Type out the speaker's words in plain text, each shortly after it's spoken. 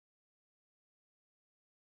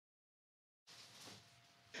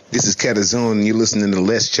This is Catazone, and you're listening to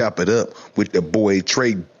Let's Chop It Up with the boy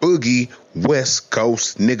Trey Boogie, West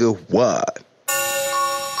Coast nigga wad.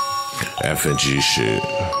 FngHaze shit.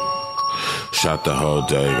 Shot the whole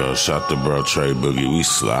day, though. Shot the bro Trey Boogie. We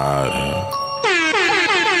slide.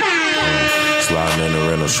 Sliding in the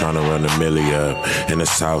rentals, trying to run the milli up. In the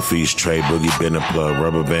southeast, Trey Boogie been a plug.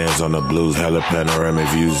 Rubber bands on the blues, hella panoramic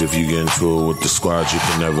views. If you get into it with the squad, you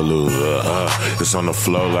can never lose. It's on the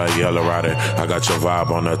flow like Yellow Rider. I got your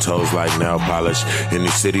vibe on her toes like nail polish. In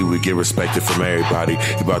the city, we get respected from everybody.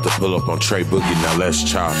 You about to pull up on Trey Boogie, now let's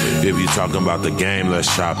chop it. If you talking about the game,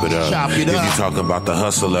 let's chop it up. If you talking about the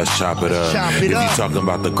hustle, let's chop it up. If you talking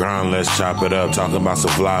about the grind, let's chop it up. Talking about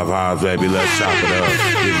some Flava, baby, let's chop it up.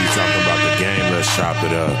 If you talking about the game, let's chop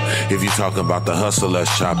it up. If you talking about the hustle,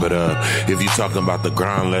 let's chop it up. If you talking about the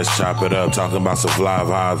grind, let's chop it up. Talking about some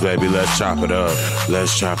Flava, baby, let's chop it up.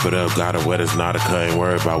 Let's chop it up. Got it wet, it's not a cut. Ain't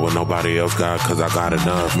worried about what nobody else got, cause I got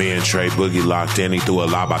enough. Me and Trey Boogie locked in, he threw a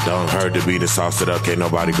lob, I done. Heard the beat and sauce it up, can't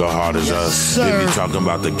nobody go hard as us. Sir. If you talking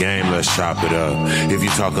about the game, let's chop it up. If you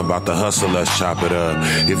talking about the hustle, let's chop it up.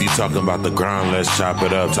 If you talking about the grind, let's chop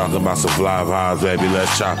it up. Talking about some Flava, baby,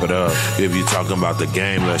 let's chop it up. If you talking about the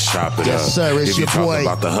game, let's chop it up. Yes, sir, it's if you your talking boy,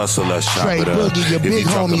 about the hustle, let's chop Trey it up. Boogie, your if big you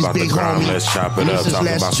talking homies, about big the grind, homie. let's chop it up. Talking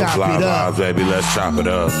about some Flava, baby, let's chop it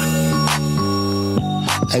up.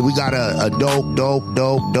 Hey, we got a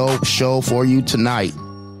dope show for you tonight.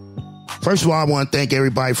 First of all, I want to thank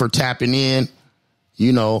everybody for tapping in,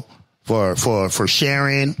 you know, for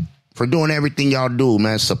sharing, for doing everything y'all do,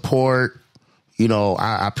 man. Support, you know,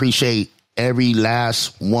 I appreciate every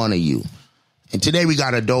last one of you. And today we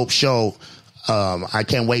got a dope show. I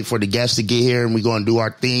can't wait for the guests to get here and we're going to do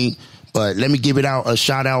our thing. But let me give it out a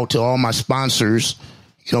shout out to all my sponsors.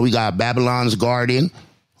 You know, we got Babylon's Garden,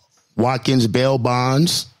 Watkins Bail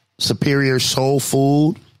Bonds, Superior Soul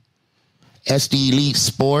Food, S.D Elite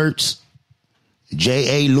Sports,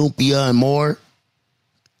 J.A. Lumpia and More,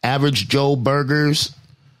 Average Joe Burgers,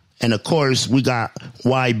 and of course, we got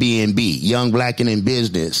YBNB, Young Black and in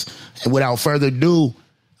Business. And without further ado,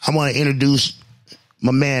 I want to introduce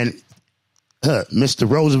my man, Mr.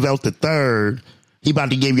 Roosevelt III. He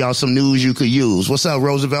about to give y'all some news you could use. What's up,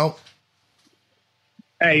 Roosevelt?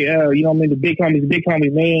 Hey, you know what I mean? The big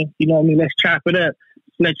homies, man. You know what I mean? Let's chop it up.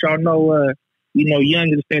 Let y'all know, you know, young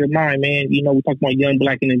is the state of mind, man. You know, we talk about young,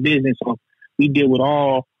 black, and in business. So we deal with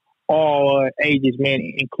all ages, man,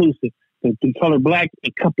 inclusive. The color black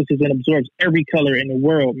encompasses and absorbs every color in the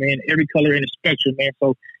world, man. Every color in the spectrum, man.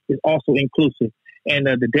 So it's also inclusive. And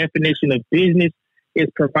the definition of business is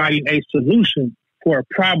providing a solution for a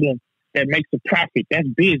problem that makes a profit. That's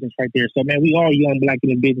business right there. So, man, we all young, black,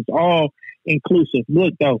 and in business, all inclusive.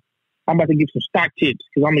 Look, though, I'm about to give some stock tips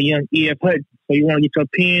because I'm a young E.F. Hutton. So you want to get your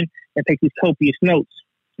pen and take these copious notes.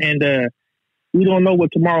 And we don't know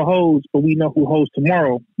what tomorrow holds, but we know who holds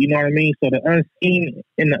tomorrow. You know what I mean? So the unseen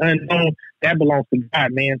and the unknown, that belongs to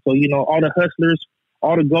God, man. So, you know, all the hustlers,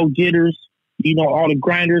 all the go-getters, you know, all the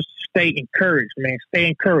grinders, stay encouraged, man. Stay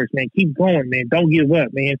encouraged, man. Keep going, man. Don't give up,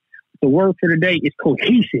 man. The word for the day is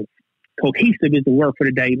cohesive. Cohesive is the word for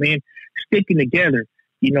the day, man. Sticking together,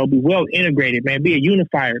 you know, be well integrated, man. Be a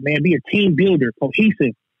unifier, man. Be a team builder,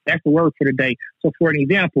 cohesive. That's the word for the day. So, for an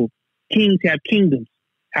example, kings have kingdoms.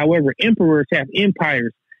 However, emperors have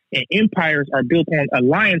empires, and empires are built on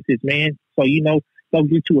alliances, man. So, you know, they'll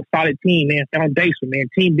get you a solid team, man. Foundation, man.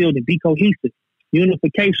 Team building. Be cohesive.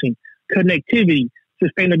 Unification. Connectivity.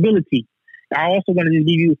 Sustainability. I also want to just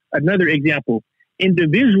give you another example.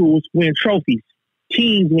 Individuals win trophies.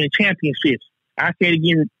 Teams win championships. I say it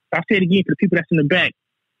again for the people that's in the back.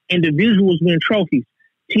 Individuals win trophies.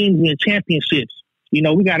 Teams win championships. You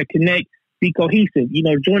know, we got to connect, be cohesive. You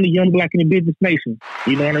know, join the young, black, and the business nation.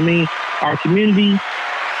 You know what I mean? Our community,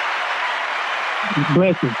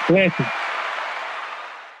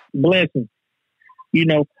 blessings. You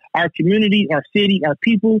know, our community, our city, our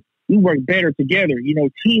people, we work better together. You know,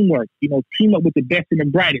 teamwork. You know, team up with the best and the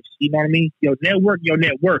brightest. You know what I mean? Your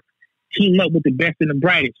network. Team up with the best and the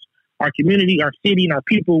brightest. Our community, our city, and our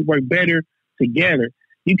people work better together.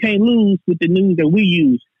 You can't lose with the news that we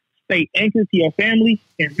use. Stay anchored to your family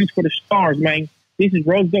and reach for the stars, man. This is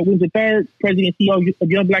Roosevelt Williams III, President and CEO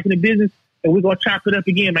of Young Black in the Business, and we're going to chop it up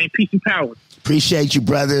again, man. Peace and power. Appreciate you,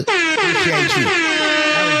 brother. Appreciate you.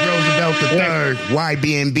 That was Roosevelt III,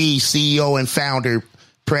 YBNB, CEO and founder,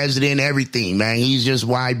 president, everything, man. He's just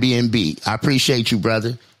YBNB. I appreciate you,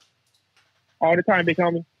 brother. All the time, big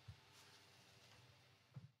homie.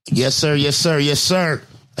 Yes, sir. Yes, sir. Yes, sir.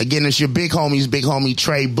 Again, it's your big homie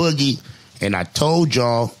Trey Boogie. And I told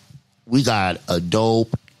y'all we got a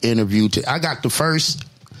dope interview. I got the first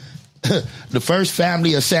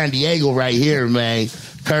family of San Diego right here, man.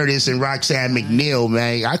 Curtis and Roxanne McNiel,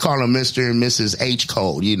 man. I call them Mr. and Mrs. H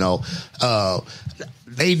Code, you know.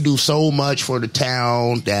 They do so much for the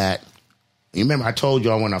town that, you remember I told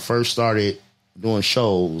y'all when I first started doing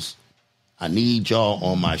shows, I need y'all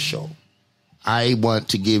on my show. I want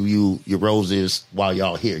to give you your roses while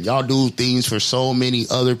y'all here. Y'all do things for so many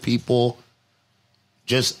other people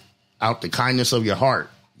just out the kindness of your heart.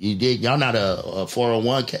 You did. Y'all not a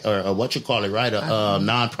 401k or a what you call it, right? A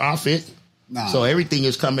nonprofit. No. So everything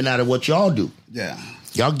is coming out of what y'all do. Yeah.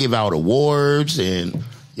 Y'all give out awards and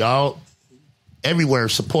y'all everywhere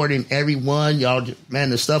supporting everyone. Y'all, man,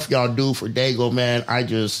 the stuff y'all do for Dago, man,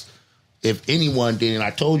 if anyone did, and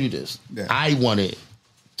I told you this, I wanted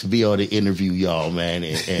to be able to interview y'all, man,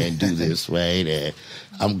 and do this, right? And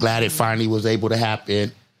I'm glad it finally was able to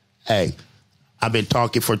happen. Hey, I've been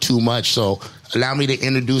talking for too much, so allow me to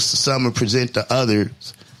introduce some and present the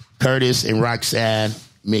others, Curtis and Roxanne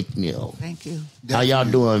McNiel. Thank you. Definitely. How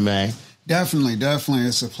y'all doing, man? Definitely.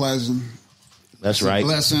 It's a pleasure. That's right. A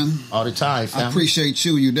blessing. All the time, fam. I appreciate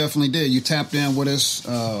you. You definitely did. You tapped in with us.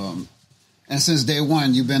 And since day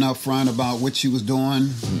one, you've been upfront about what you was doing,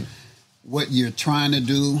 what you're trying to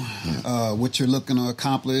do, what you're looking to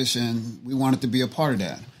accomplish, and we wanted to be a part of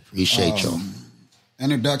that. Appreciate y'all.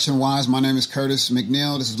 Introduction-wise, my name is Curtis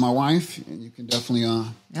McNiel. This is my wife, and you can definitely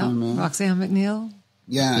Roxanne McNiel.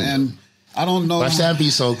 Yeah, and I don't know. Roxanne be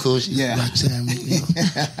so cool. Roxanne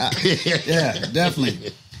McNiel. Yeah,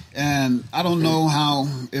 definitely. And I don't know how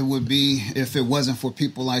it would be if it wasn't for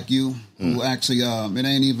people like you who actually, it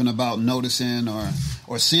ain't even about noticing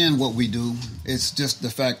or seeing what we do. It's just the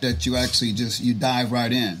fact that you actually you dive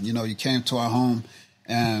right in. You know, you came to our home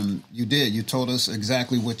and you did. You told us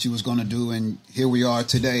exactly what you was going to do, and here we are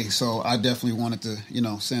today. So I definitely wanted to,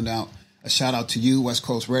 send out a shout out to you, West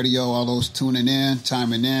Coast Radio, all those tuning in,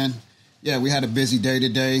 chiming in. Yeah, we had a busy day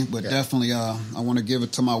today, but definitely I want to give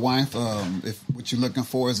it to my wife. If what you're looking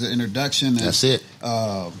for is the introduction. That's it.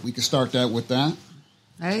 We can start that with that.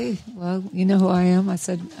 Hey, well, you know who I am. I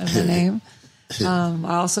said my name.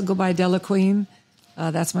 I also go by Della Queen.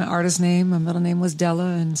 That's my artist name. My middle name was Della,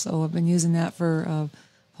 and so I've been using that for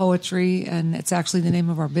poetry, and it's actually the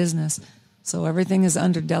name of our business. So everything is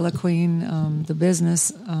under Della Queen, the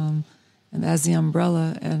business, and as the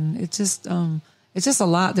umbrella, and it's just a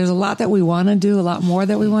lot. There's a lot that we want to do, a lot more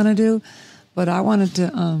that we want to do. But I wanted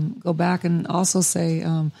to go back and also say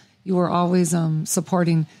you were always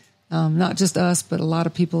supporting not just us, but a lot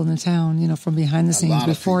of people in the town, from behind the scenes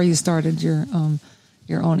before you started your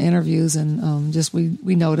own interviews. And just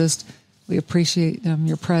we noticed, we appreciate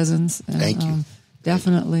your presence. And, thank you.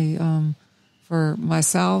 Definitely for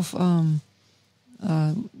myself,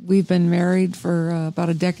 we've been married for about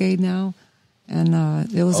a decade now. And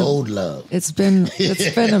it was old love. It's been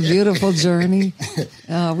a beautiful journey.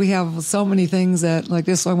 We have so many things that like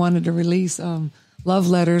this. I wanted to release love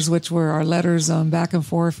letters, which were our letters back and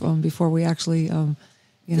forth before we actually,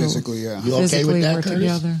 physically, yeah. You okay with that, were Curtis?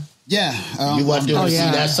 Together. Yeah, you want to see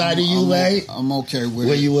that side of you, right? I'm okay with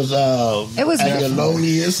where it. you was it was at your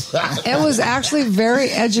loneliest. It was actually very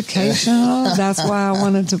educational. That's why I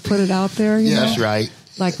wanted to put it out there. You know? That's right.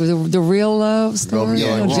 Like the real love story,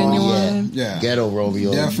 genuine. Yeah. Ghetto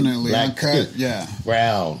Romeo. Definitely. Black Uncut,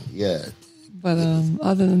 brown, yeah. But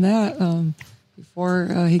other than that,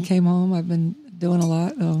 before he came home, I've been doing a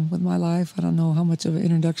lot with my life. I don't know how much of an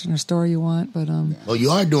introduction or story you want, but... Well, you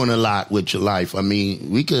are doing a lot with your life. I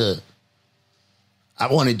mean,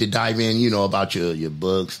 I wanted to dive in, about your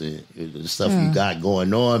books and the stuff you got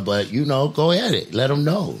going on, but, go at it. Let them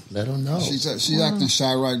know. She's acting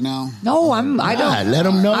shy right now. No, I don't. Let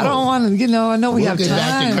them know. I don't want to, I know we have time. We'll get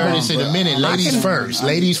back to Curtis in a minute. Ladies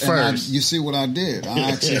first. You see what I did?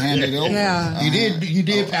 I actually handed it over. Yeah. You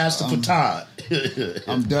did pass the baton.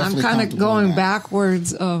 I'm kind of going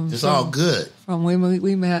backwards. It's all good. From when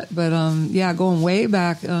we met, but going way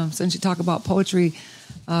back, since you talk about poetry,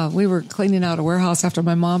 we were cleaning out a warehouse after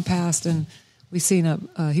my mom passed, and we seen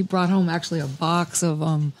he brought home actually a box of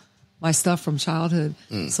my stuff from childhood.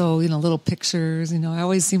 So, little pictures, I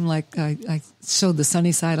always seemed like I showed the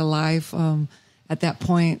sunny side of life at that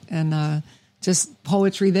point, and just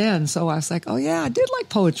poetry then. So I was like, oh yeah, I did like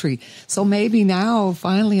poetry. So maybe now,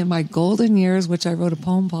 finally in my golden years, which I wrote a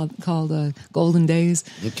poem called Golden Days.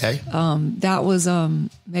 Okay. That was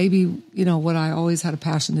maybe, what I always had a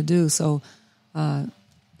passion to do. So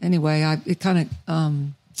anyway, it kind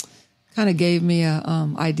of gave me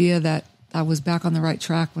a idea that I was back on the right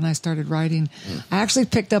track when I started writing. I actually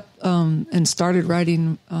picked up and started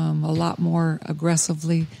writing a lot more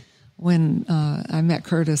aggressively when I met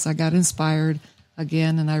Curtis. I got inspired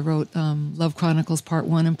again, and I wrote Love Chronicles Part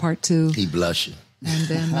 1 and Part 2. He blushing. And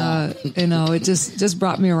then, it just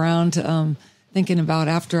brought me around to thinking about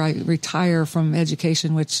after I retire from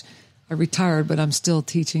education, which I retired, but I'm still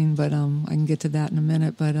teaching, but I can get to that in a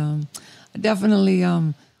minute. But I definitely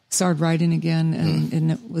started writing again,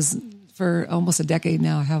 and it was for almost a decade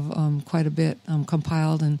now. I have quite a bit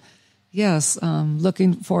compiled, and yes,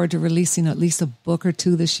 looking forward to releasing at least a book or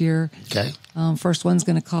two this year. Okay. First one's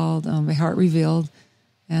going to called A Heart Revealed,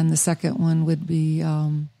 and the second one would be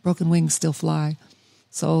Broken Wings Still Fly.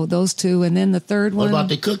 So those two, and then the third one. What about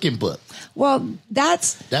the cooking book? Well,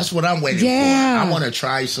 that's what I'm waiting for. I want to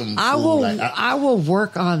try some food. I will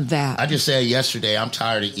work on that. I just said yesterday, I'm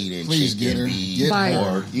tired of eating chicken, beef,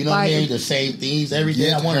 or you know what I mean? The same things every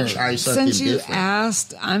day. I want to try something different. Since you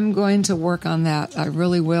asked, I'm going to work on that. I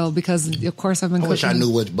really will, because of course I've been cooking. Wish I knew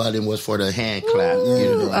which button was for the hand clap. There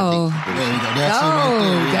you go. That's it right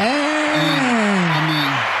there. Damn. I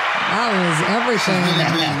mean, that was everything.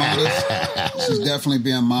 She's definitely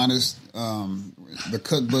being modest. The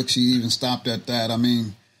cookbook, she even stopped at that. I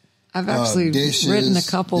mean, I've actually written a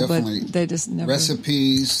couple, but they just never.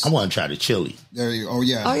 Recipes. I want to try the chili. There you go. Oh,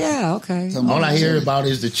 yeah. Oh, yeah. Okay. All I hear about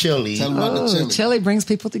is the chili. Tell them about the chili. Chili brings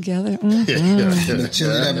people together. The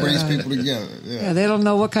chili that brings people together. Yeah, they don't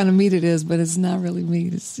know what kind of meat it is, but it's not really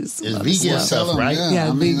meat. It's just vegan stuff, right? Yeah,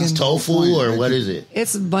 I mean, vegan. Tofu or what is it?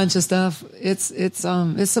 It's a bunch of stuff. It's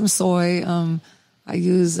some soy. I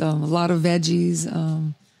use a lot of veggies.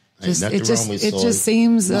 It just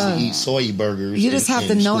seems eat soy burgers. You just have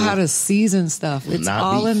to know how to season stuff. It's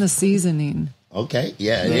all in the seasoning. Okay, it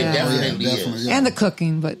definitely is. And the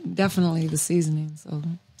cooking, but definitely the seasoning. So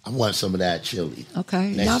I want some of that chili.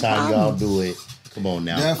 Okay, next time y'all do it, come on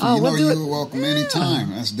now. Definitely, you're welcome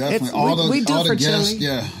anytime. That's definitely all the guests. Chili.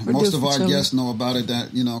 Yeah, most of our guests know about it.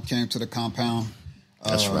 That came to the compound.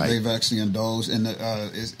 That's right. They've actually indulged in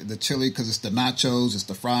the chili, because it's the nachos, it's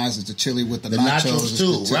the fries, it's the chili with the nachos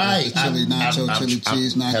too, right? Chili nacho, chili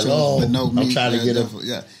cheese nachos, hello. But no meat. I'm trying to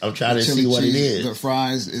get I'm trying to see what it is. The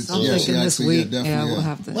fries. I'm thinking this week. We'll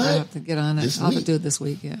have to get on it. I'll have to do it this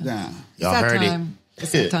week. Yeah. Y'all heard it.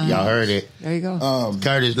 It's that time. Y'all heard it. There you go.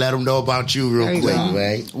 Curtis, let them know about you real quick,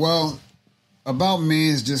 right? Well, about me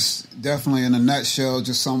is just definitely in a nutshell,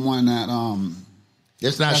 just someone that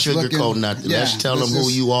let's not sugarcoat nothing. Let's tell them who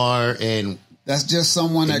you are, and that's just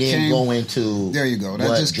someone that came. Go into there you go.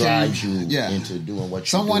 That just drives you into doing what you're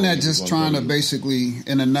someone doing. that just trying to basically,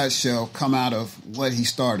 in a nutshell, come out of what he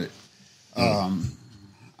started.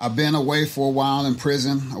 I've been away for a while in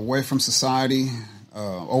prison, away from society,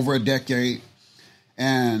 over a decade,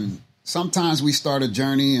 and sometimes we start a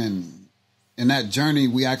journey, and in that journey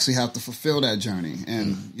we actually have to fulfill that journey.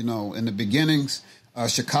 And in the beginnings.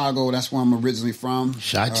 Chicago, that's where I'm originally from.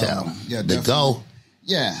 Chi-town. Yeah, definitely. Go.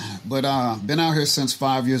 Yeah, but been out here since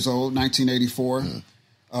 5 years old, 1984.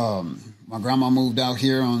 My grandma moved out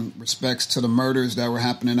here on respects to the murders that were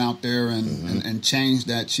happening out there and change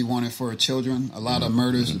that she wanted for her children. A lot of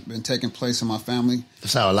murders have been taking place in my family.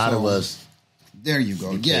 That's how a lot of us. There you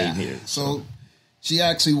go. Yeah. Here, so she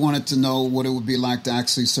actually wanted to know what it would be like to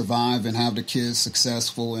actually survive and have the kids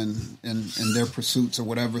successful in their pursuits or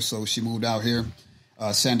whatever. So she moved out here.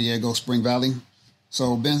 San Diego, Spring Valley.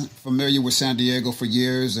 So been familiar with San Diego for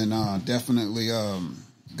years, and definitely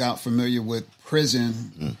got familiar with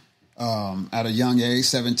prison at a young age,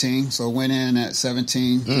 17. So went in at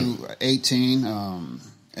 17 through 18,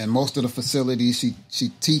 and most of the facilities she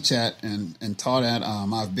teach at and taught at,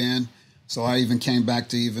 I've been. So I even came back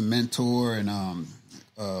to even mentor and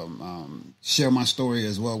share my story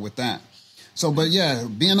as well with that. So, but yeah,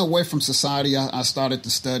 being away from society, I started to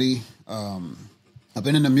study. I've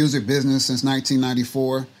been in the music business since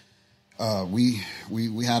 1994.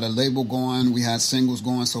 We had a label going, we had singles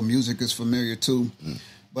going, so music is familiar too.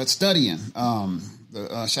 But studying,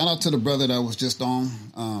 shout out to the brother that was just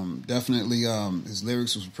on. Definitely, his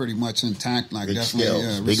lyrics was pretty much intact. Like Rick definitely,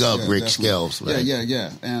 Scales. Big up Rick Scales. Right?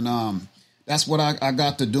 Yeah. And that's what I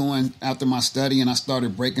got to doing after my study, and I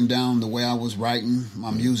started breaking down the way I was writing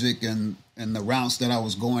my music and the routes that I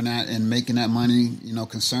was going at and making that money,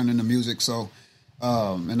 concerning the music. So.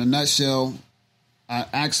 In a nutshell, I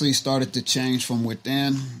actually started to change from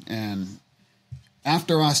within, and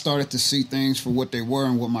after I started to see things for what they were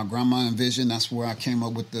and what my grandma envisioned, that's where I came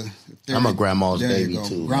up with the theory. I'm a grandma's baby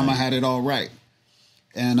too. Grandma had it all right,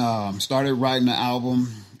 and started writing the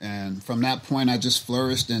album, and from that point I just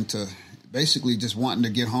flourished into basically just wanting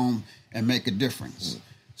to get home and make a difference.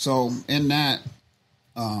 So in that,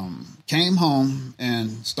 came home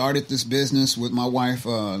and started this business with my wife.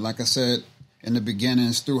 Like I said, in the beginning,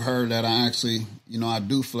 it's through her that I actually, I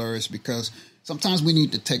do flourish, because sometimes we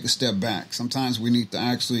need to take a step back. Sometimes we need to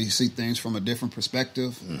actually see things from a different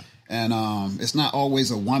perspective. And it's not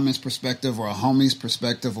always a woman's perspective or a homie's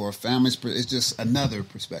perspective or a family's it's just another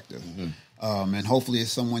perspective. And hopefully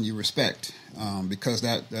it's someone you respect, because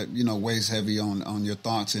that weighs heavy on your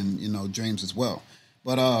thoughts and, dreams as well.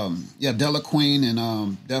 But, Della Queen,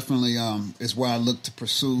 and definitely is where I look to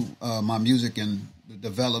pursue my music and the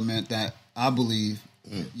development that I believe,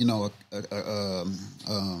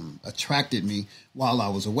 attracted me while I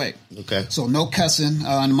was away. Okay. So no cussing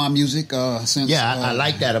in my music. Since I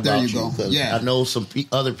like that about you. Because Yeah. I know some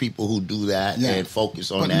other people who do that and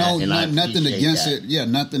focus on but that. No, and nothing against that. it. Yeah,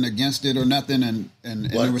 nothing against it or nothing. And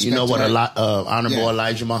You know what Honorable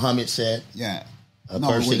Elijah Muhammad said? Yeah. A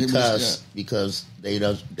person cuss because they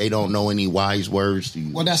don't know any wise words to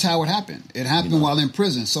use. Well, that's how it happened. It happened while in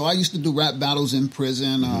prison. So I used to do rap battles in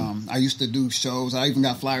prison. I used to do shows. I even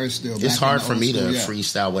got flyers still. It's hard for me to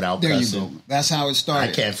freestyle without cussing. There you go. That's how it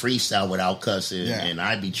started. I can't freestyle without cussing, and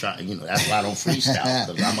I be trying. That's why I don't freestyle,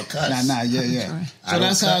 because I'm a cuss. Yeah. So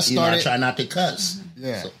that's how it started. I try not to cuss.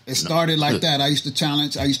 Yeah, it started like that. I used to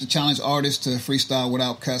challenge artists to freestyle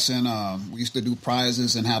without cussing. We used to do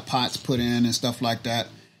prizes and have pots put in and stuff like that.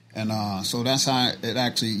 And so that's how it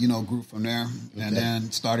actually, grew from there. Okay. And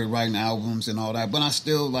then started writing albums and all that. But I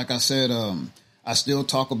still, like I said, I still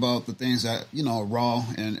talk about the things that, are raw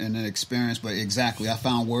and an experience. But exactly, I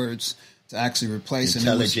found words to actually replace.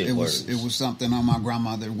 Intelligent and words. It was something my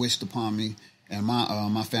grandmother wished upon me. And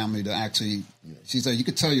my family to actually, she said, you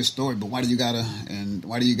could tell your story, but why do you gotta?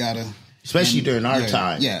 Especially during our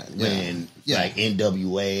time, when like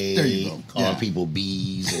NWA, calling people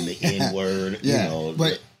B's and the N word,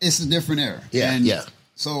 But it's a different era. Yeah.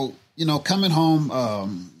 So coming home,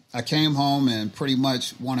 I came home and pretty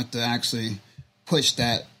much wanted to actually push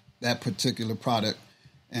that particular product.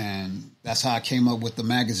 And that's how I came up with the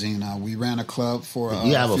magazine. We ran a club for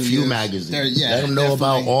you have a few years. magazines. Let them know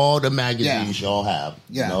about all the magazines y'all have.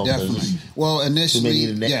 Yeah, definitely. Well, initially,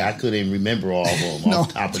 I couldn't remember all of them off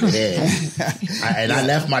the top of the head. I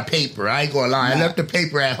left my paper. I ain't gonna lie. I left the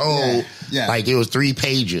paper at home. Like it was 3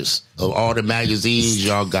 pages of all the magazines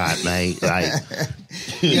y'all got. Like so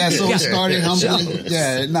it started humbly.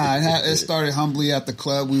 It started humbly at the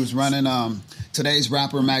club. We was running. Today's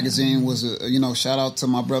Rapper magazine was, shout out to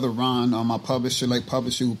my brother Ron, my late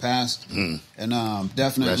publisher who passed. And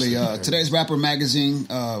definitely Today's Rapper magazine,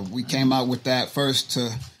 we came out with that first to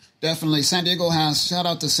definitely San Diego shout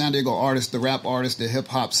out to San Diego artists, the rap artists, the hip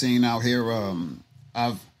hop scene out here.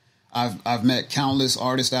 I've met countless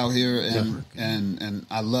artists out here and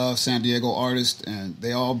I love San Diego artists, and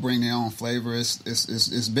they all bring their own flavor.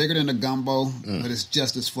 It's bigger than a gumbo, but it's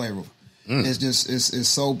just as flavorful. It's just it's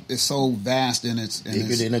so vast and it's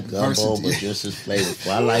bigger than a gumbo, but just as flavorful.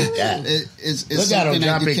 I like that. Look at them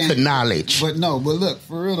dropping knowledge. But look,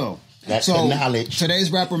 for real though. That's the knowledge.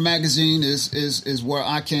 Today's Rapper magazine is where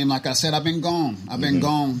I came. Like I said, I've been gone. I've been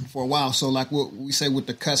gone for a while. So like what we say with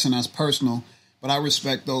the cussing, that's personal. But I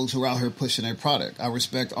respect those who are out here pushing their product. I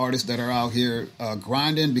respect artists that are out here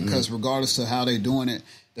grinding, because regardless of how they're doing it,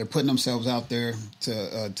 they're putting themselves out there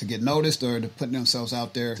to get noticed, or they're putting themselves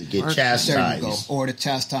out there to get chastised. Or to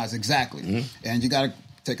chastise, exactly. And you got to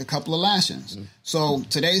take a couple of lashings. So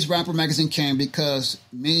Today's Rapper magazine came because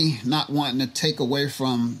me not wanting to take away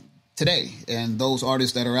from today and those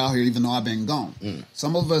artists that are out here, even though I've been gone.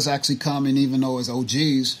 Some of us actually come, and even though as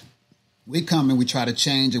OGs, we come and we try to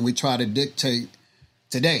change and we try to dictate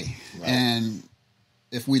today. Right. And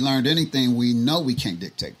if we learned anything, we know we can't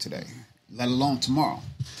dictate today, let alone tomorrow.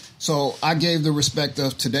 So I gave the respect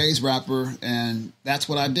of Today's Rapper, and that's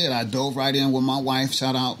what I did. I dove right in with my wife,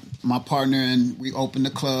 shout out my partner, and we opened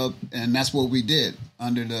the club, and that's what we did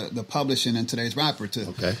under the publishing in Today's Rapper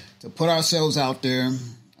to put ourselves out there,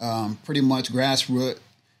 pretty much grassroots,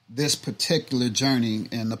 this particular journey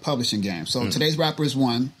in the publishing game. So Today's Rapper is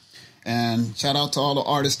one. And shout out to all the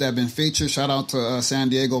artists that have been featured. Shout out to San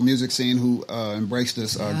Diego music scene who embraced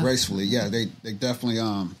us gracefully. Yeah, they definitely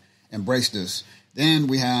embraced us. Then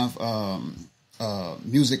we have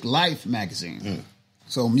Music Life magazine.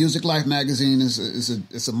 So Music Life magazine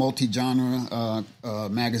is a multi-genre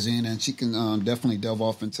magazine, and she can definitely delve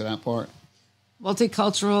off into that part.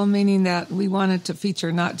 Multicultural, meaning that we wanted to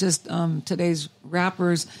feature not just today's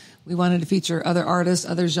rappers. We wanted to feature other artists,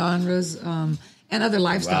 other genres, and other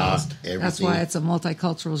lifestyles. That's why it's a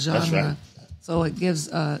multicultural genre. That's right. So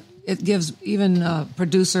it gives even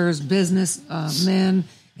producers, business men,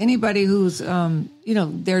 anybody who's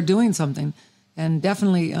they're doing something, and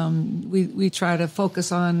definitely we try to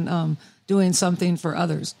focus on doing something for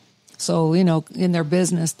others. So, you know, in their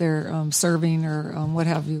business, they're serving or what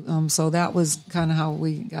have you. So that was kind of how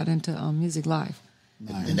we got into music live.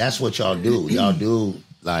 And that's what y'all do. Y'all do,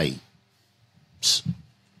 like,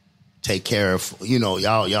 take care of, you know,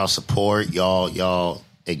 y'all support, y'all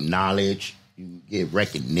acknowledge, you give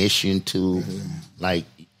recognition to, like,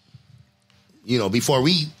 you know, before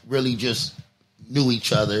we really just knew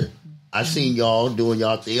each other, I seen y'all doing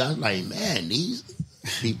y'all thing. I was like, man, these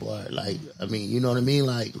people are like, I mean, you know what I mean?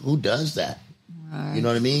 Like, who does that? Right. You know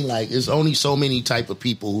what I mean? Like, there's only so many type of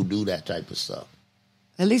people who do that type of stuff.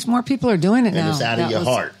 At least more people are doing it now. And it's out of your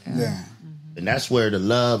heart. Yeah. And that's where the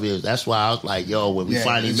love is. That's why I was like, yo, when we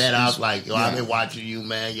finally met, I was like, yo, I've been watching you,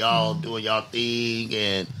 man. Y'all doing y'all thing.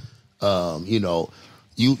 And, you know,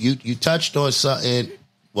 you touched on something.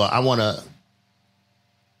 Well,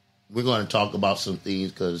 we're going to talk about some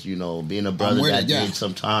things because, you know, being a brother that did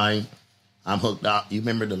some time, I'm hooked up. You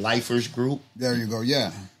remember the Lifers group? There you go.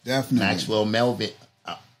 Yeah, definitely. Maxwell Melvin.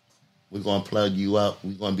 We're going to plug you up.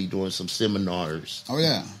 We're going to be doing some seminars. Oh,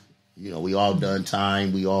 yeah. You know, we all done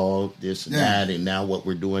time. We all this and that. And now what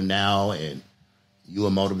we're doing now. And you a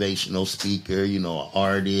motivational speaker, you know, an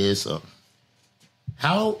artist.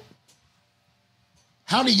 How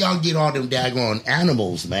do y'all get all them daggone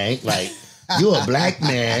animals, man? Like, you a black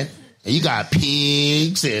man. And you got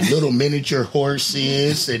pigs and little miniature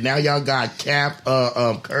horses, and now y'all got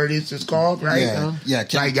Curtis is called, right? Yeah.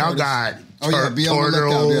 Like y'all got be on the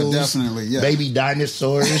lookout there, definitely. Yeah. Baby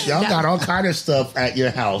dinosaurs. Y'all got all kind of stuff at your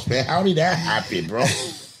house, man. How did that happen, bro?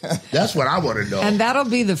 That's what I want to know. And that'll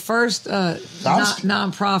be the first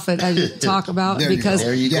nonprofit I talk about because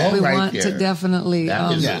we right want there. to definitely.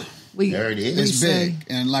 There it is. It's big.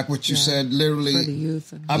 And like what you said, literally, for the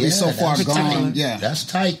youth. I'll be so far gone. Yeah. That's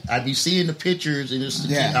tight. I be seeing the pictures, and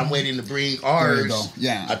I'm waiting to bring ours. There you go.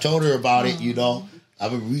 Yeah. I told her about it, you know.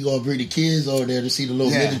 We going to bring the kids over there to see the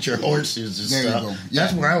little miniature horses and there stuff. You go.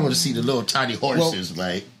 That's where I want to see the little tiny horses,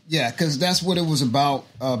 like. Yeah, because that's what it was about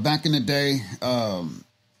back in the day.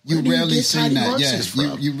 You rarely seen that.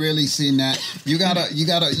 Yeah, you really seen that. You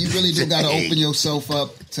really do gotta open yourself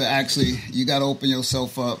up to actually. You gotta open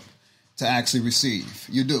yourself up to actually receive.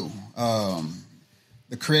 You do.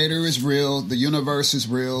 The creator is real. The universe is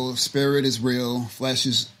real. Spirit is real. Flesh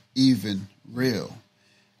is even real.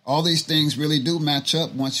 All these things really do match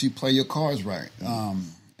up once you play your cards right.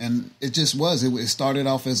 And it just was. It started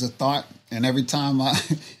off as a thought, and every time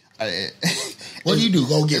what do you do?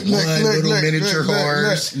 Go get one little miniature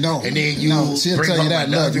horse? No. And then you bring home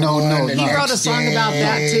another one. He wrote a song about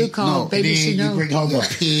that too called Baby She Knows. You bring home a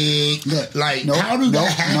pig. Like, how do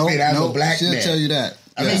that happen as a black man? She'll tell you that.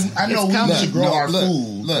 I mean, I know we should grow our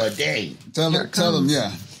food, but dang. Tell them,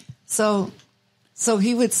 yeah. So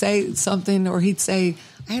he would say something, or he'd say,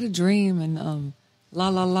 I had a dream, and la,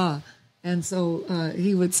 la, la. And so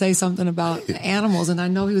he would say something about animals, and I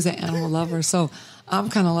know he was an animal lover, so I'm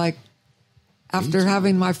kind of like, after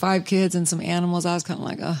having my 5 kids and some animals, I was kind of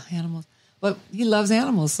like, animals. But he loves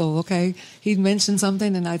animals, so okay. He'd mention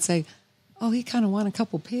something, and I'd say, oh, he kind of want a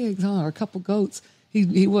couple pigs, or a couple goats.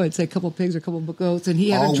 He would say a couple pigs or a couple goats, and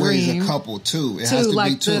he had a dream. Always a couple, two. It has to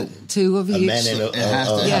be two. Two of each. A man and a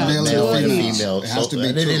male and a female. It has to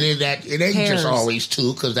be two. It ain't just always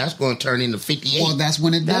 2, because that's going to turn into 58. Well, that's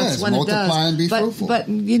when it does. Multiply and be fruitful. But,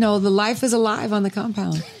 you know, the life is alive on the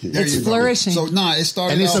compound. It's flourishing. So, it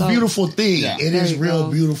started and it's a beautiful thing. Yeah. It is real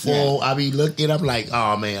beautiful. Yeah. I mean, looking, I'm like,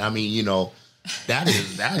 oh, man. I mean, you know, that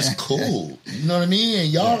is cool. You know what I mean? And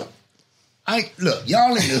y'all... Look, y'all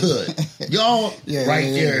in the hood. Y'all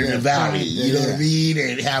there in the valley. You know what I mean?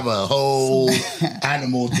 And have a whole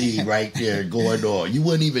animal thing right there going on. You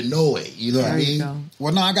wouldn't even know it. You know what I mean?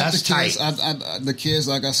 Well, no, I got the kids. The kids,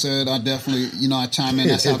 like I said, I definitely, I chime in.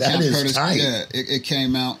 That's how Camp Curtis. Yeah, it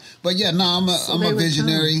came out. But yeah, I'm a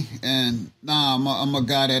visionary, and I'm a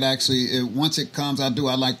guy that actually, once it comes, I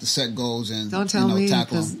like to set goals and don't tell me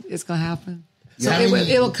because it's gonna happen. So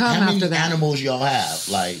it will come after that. How many animals y'all have?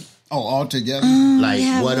 Like. Oh, all together?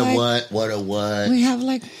 Like, what a what? We have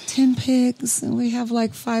like 10 pigs, and we have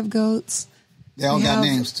like 5 goats. They all got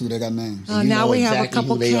names, too. They got names. Now we have a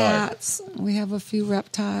couple cats. We have a few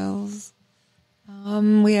reptiles.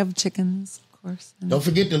 We have chickens, of course. Don't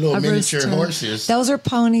forget the little miniature horses. Those are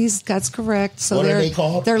ponies. That's correct. So what are they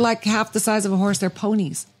called? They're like half the size of a horse. They're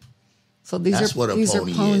ponies. So these are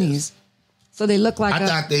ponies. Is. So they look like I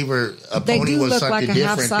thought they were a they pony do was look something like a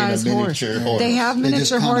different than a miniature horse. They have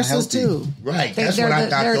miniature horses too. Right, that's what I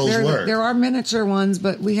thought those were. There are miniature ones,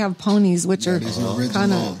 but we have ponies, which are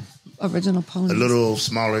kind of original ponies. A little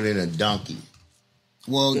smaller than a donkey.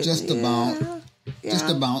 Well, just about.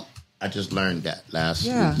 I just learned that last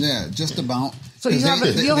week. Yeah, just about. So you'll have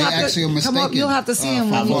to come up. You'll have to see him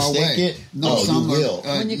when you will.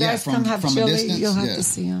 When you guys come have chili, you'll have to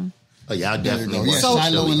see him. Oh yeah, I'll definitely. Yeah,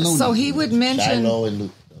 Shiloh and Luna. So he would mention. Shiloh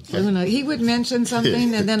and Luna. Okay. He would mention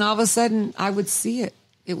something, and then all of a sudden I would see it.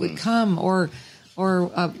 It would come, or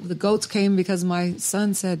the goats came because my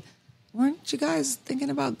son said, "Weren't you guys thinking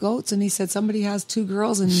about goats?" And he said somebody has 2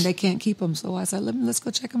 girls and they can't keep them. So I said, let's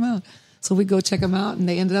go check them out. So we go check them out, and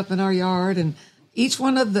they ended up in our yard. And each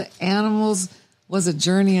one of the animals was a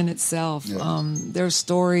journey in itself. Yeah. There's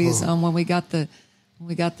stories. When we got the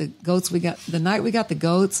goats, the night we got the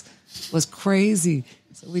goats was crazy.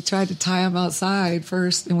 So we tried to tie them outside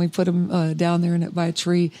first, and we put them down there by a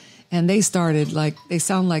tree. And they started they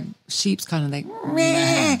sound like sheep's kind of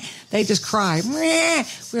meh. They just cry. Meh.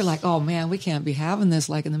 We're like, oh man, we can't be having this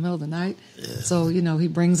in the middle of the night. Yeah. So, he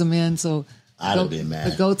brings them in. So I'd have been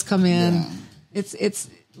mad. The goats come in. Yeah. It's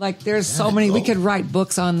there's so many. We could write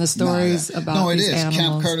books on the stories about these animals.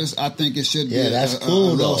 Camp Curtis, I think it should be that's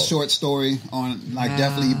cool, a little short story on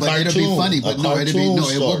definitely, but it'll be funny. But it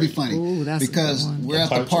will be funny. Ooh, because we're at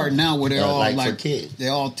the part now where they're all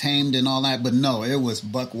they're all tamed and all that. But no, it was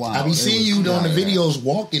buck wild. I've been seeing you on the videos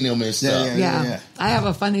walking them and stuff. Yeah. I have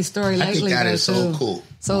a funny story lately. I think that is so cool.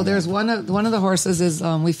 So there's one of the horses is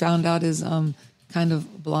we found out is kind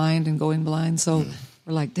of blind and going blind. So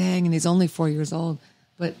we're like, dang, and he's only 4 years old.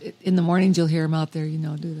 But in the mornings, you'll hear him out there, do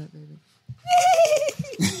that, baby.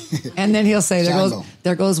 And then he'll say,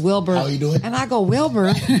 there goes Wilbur. How you doing? And I go,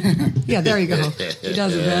 Wilbur? Yeah, there you go. He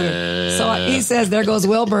does it better. So he says, there goes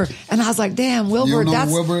Wilbur. And I was like, damn, Wilbur,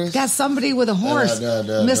 that's somebody with a horse.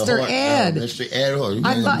 Mr. Ed. Mr. Ed horse.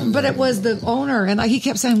 I thought, but it was the owner. And he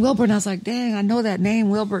kept saying Wilbur. And I was like, dang, I know that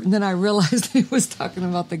name, Wilbur. And then I realized he was talking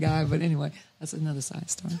about the guy. But anyway, that's another side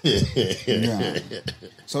story. Yeah.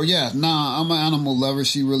 So, I'm an animal lover.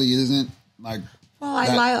 She really isn't. Well,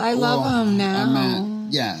 I love him now.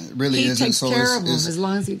 It really isn't. He takes care of him as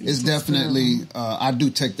long as he takes It's definitely, I do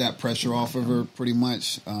take that pressure off of her pretty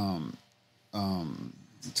much to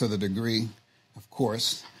the degree, of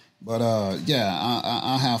course. But,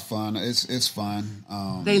 I have fun. It's fun.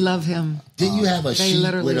 They love him. Did you have a sheep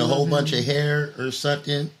with a whole bunch of hair or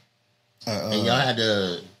something? And y'all had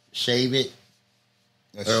to shave it?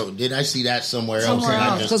 Or did I see that somewhere else?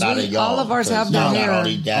 Because all of ours have the hair.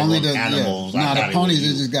 Only the animals. The ponies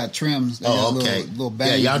just got trims. They got okay. Little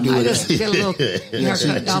baggy. Yeah, y'all do it. Just get a little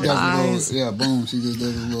haircut down the eyes. Boom. She just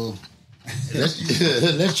does a little.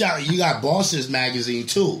 Let's try. You got Bosses magazine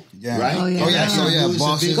too, right? Oh yeah.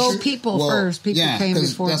 Bosses. Go People first. People came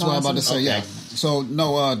before. That's what I'm about to say. Okay. Yeah. So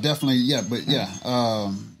no, definitely. Yeah, but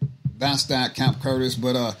that's that Camp Curtis.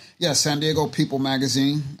 But San Diego People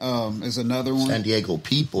magazine is another one. San Diego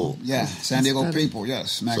People. Yeah, San Diego People.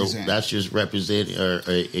 Yes, magazine. So that's just representing or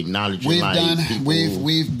acknowledging.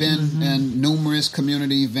 We've been in numerous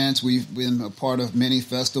community events. We've been a part of many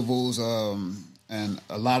festivals. And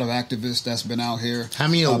a lot of activists that's been out here. How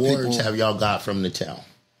many awards have y'all got from the town?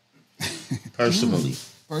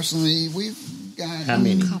 Personally, we've got how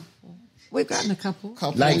many? We've gotten a couple.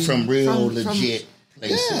 Like from real legit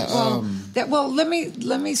places. Yeah. Let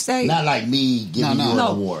me say, not like me giving you an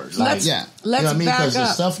award. Let's you know what I mean? Because the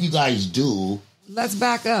stuff you guys do. Let's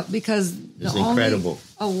back up because it's incredible.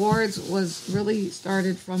 Only awards was really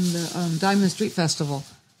started from the Diamond Street Festival.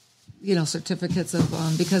 Certificates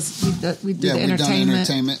of because we did the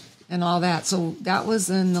entertainment and all that. So that was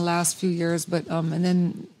in the last few years. But and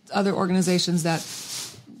then other organizations that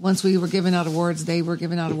once we were giving out awards, they were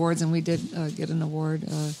giving out awards, and we did get an award.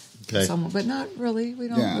 Okay. But not really. We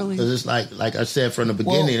don't really. Because it's like I said from the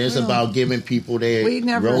beginning, it's about giving people their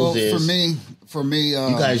roses. Well, for me,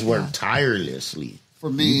 you guys work tirelessly. For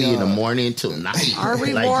me, you be in the morning till night. Our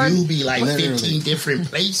reward, you be 15 different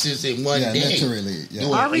places in one day. Literally, yeah.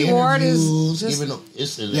 Our reward is just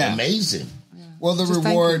it's amazing. Yeah. Well, the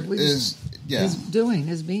reward is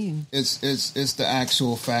being. It's the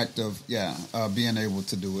actual fact of being able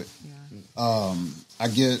to do it. Yeah. I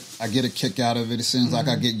get a kick out of it. It seems like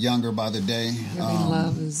I get younger by the day.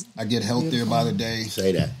 I get healthier by the day.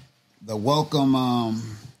 Say that. The welcome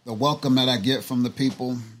that I get from the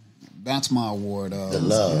people. That's my award. The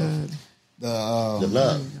love. The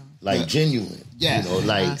love. Genuine. Yeah.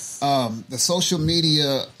 The social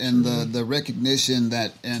media and the recognition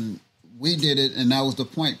that, and we did it, and that was the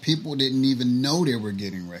point. People didn't even know they were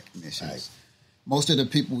getting recognitions. Right. Most of the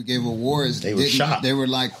people we gave awards, they were shocked. They were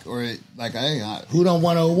hey. Who don't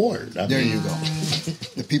want an award? There you go.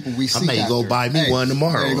 The people we see. I may go buy me one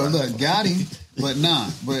tomorrow. There you go. Look, got him. But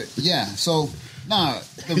so...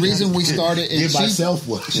 the reason we started... Give myself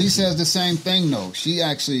one. She says the same thing, though. She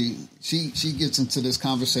actually... she gets into this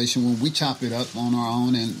conversation when we chop it up on our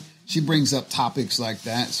own, and she brings up topics like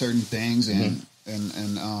that, certain things, and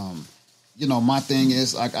you know, my thing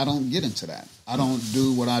is like I don't get into that. I don't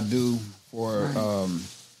do what I do for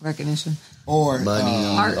recognition or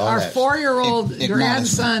money. Our 4-year-old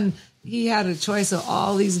grandson. acknowledgement. He had a choice of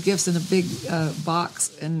all these gifts in a big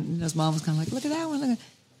box, and his mom was kind of like, "Look at that one." Look at.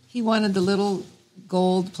 He wanted the little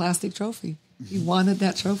gold plastic trophy. He wanted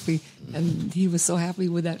that trophy, and he was so happy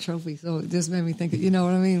with that trophy. So it just made me think, you know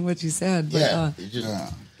what I mean, what you said. But,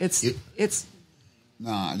 it's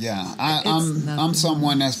nah, yeah. I'm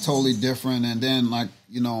someone that's totally different, and then like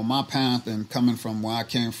you know my path and coming from where I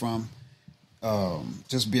came from,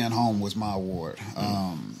 just being home was my award.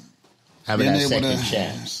 Having that second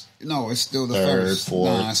chance. No, it's still the third, first.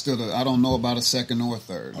 fourth. Nah, it's still I don't know about a second or a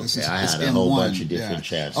third. Okay, I had a whole bunch of different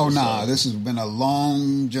chances. Oh nah, this has been a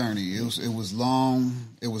long journey. It was long.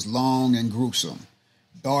 It was long and gruesome,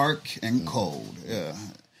 dark and cold. Yeah,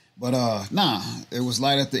 but nah, it was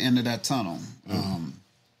light at the end of that tunnel.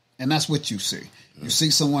 And that's what you see. You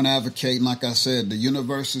see someone advocating, like I said, the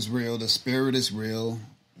universe is real, the spirit is real,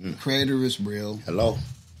 the creator is real. Hello.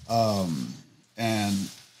 And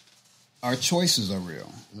our choices are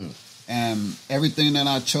real. And everything that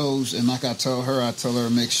I chose, and like I tell her to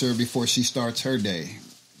make sure before she starts her day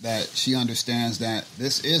that she understands that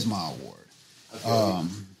this is my award. Okay.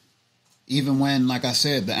 Even when, like I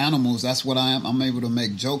said, the animals, that's what I am. I'm able to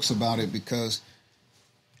make jokes about it because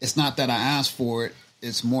it's not that I asked for it.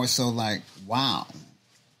 It's more so like, wow,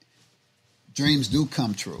 dreams do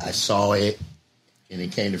come true. I saw it, and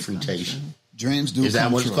it came to fruition. Dreams do. Is that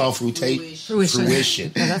come what true. it's called?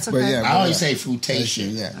 Fruition. Yeah, that's okay. Yeah, I always say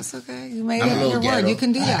fruitation. Yeah, That's okay. You made it your word. You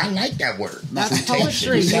can do that. I like that word. That's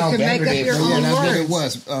poetry. You sound can make better up than- your Yeah, own that's what words. it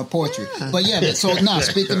was, poetry. Yeah. But yeah, so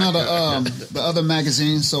speaking of the other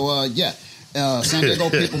magazines, so San Diego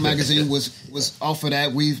People magazine was off of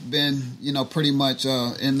that. We've been, you know, pretty much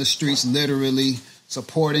in the streets, literally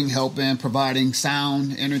supporting, helping, providing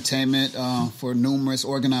sound entertainment for numerous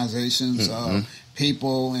organizations,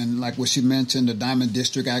 people, and like what she mentioned, the Diamond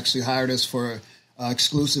District actually hired us for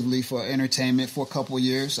exclusively for entertainment for a couple of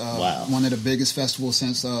years. Wow. One of the biggest festivals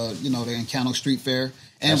since the Encano Street Fair,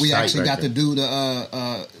 and That's we tight actually right got there. to do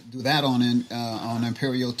that on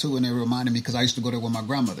Imperial too, and it reminded me because I used to go there with my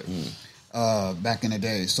grandmother back in the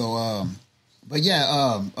day. So, but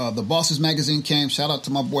yeah, the Bosses magazine came. Shout out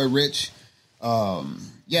to my boy Rich.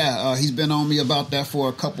 He's been on me about that for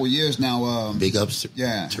a couple years now. Big ups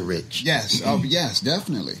to Rich. Yes, yes,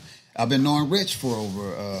 definitely. I've been knowing Rich for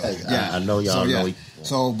over. I know y'all know.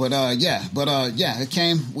 So, it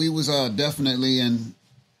came. We was definitely in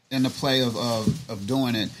the play of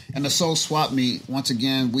doing it. And the Soul Swap Meet, once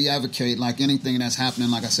again, we advocate like anything that's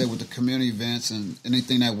happening. Like I said, with the community events and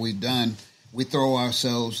anything that we've done, we throw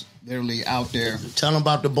ourselves literally out there. Tell them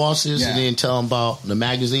about the Bosses, and then tell them about the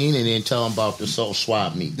magazine, and then tell them about the Soul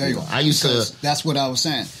Swap Meet. There you go. That's what I was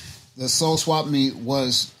saying. The Soul Swap Meet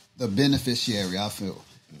was the beneficiary, I feel,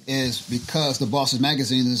 is because the Bosses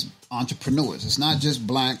magazine is entrepreneurs. It's not just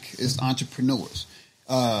black, it's entrepreneurs.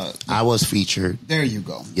 I was featured. There you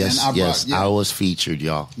go. Yes, and I was featured,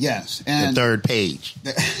 y'all. Yes. And the third page.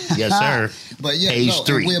 Yes, sir. But yeah, page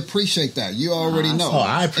 3. we appreciate that. You already know. Oh,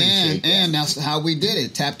 I appreciate that. And that's how we did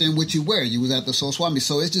it. Tapped in what you wear. You was at the Soul Swap Meet.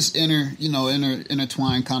 So it's just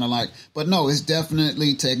intertwined kind of like, but no, it's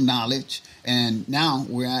definitely to acknowledge. And now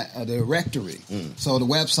we're at a directory. So the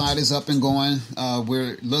website is up and going.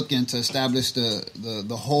 We're looking to establish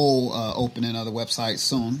the whole opening of the website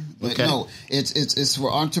soon. But no, it's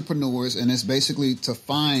for entrepreneurs, and it's basically to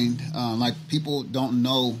find like people don't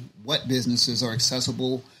know what businesses are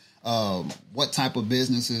accessible, what type of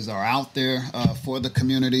businesses are out there for the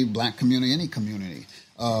community, black community, any community.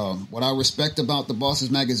 What I respect about the Bosses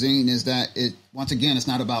magazine is that once again, it's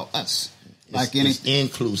not about us. It's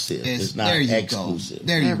inclusive. It's not exclusive.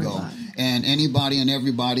 There you go. And anybody and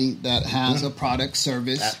everybody that has a product,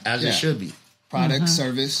 service, as it should be, product,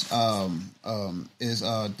 service, is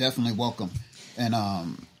definitely welcome. And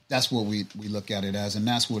that's what we look at it as, and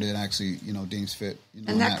that's what it actually deems fit.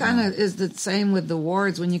 And that kind of is the same with the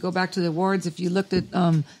awards. When you go back to the awards, if you looked at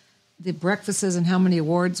the breakfasts and how many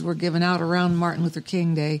awards were given out around Martin Luther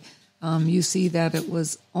King Day, you see that it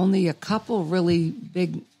was only a couple really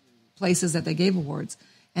big places that they gave awards.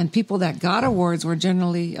 And people that got awards were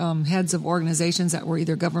generally heads of organizations that were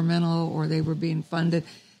either governmental or they were being funded.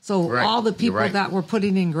 So all the people that were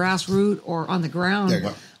putting in grassroots or on the ground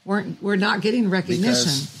were not getting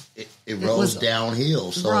recognition. Because it rolls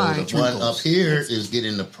downhill. So the one up here is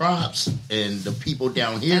getting the props, and the people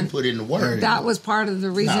down here put in the work. That was part of the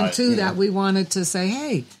reason, that we wanted to say,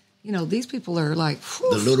 hey, these people are like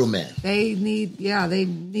the little men. They need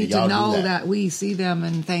to know that we see them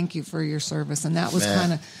and thank you for your service. And that was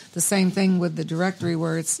kind of the same thing with the directory,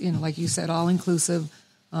 where it's like you said, all inclusive.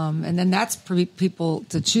 And then that's for people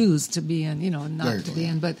to choose to be in, and not to be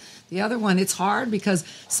in. But the other one, it's hard because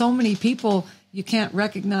so many people you can't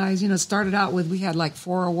recognize. Started out with, we had like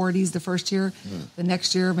 4 awardees the first year. The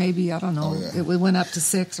next year, maybe, I don't know, it went up to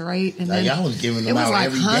 6 or 8. And then I was giving them it was out like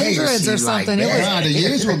every hundreds day. or something. Like, the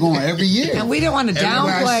years were going every year. And we didn't want to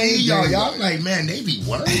downplay. I see y'all like, man, they be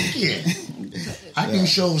working. I do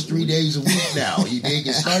shows 3 days a week now. You dig?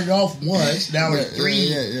 It started off once, now it's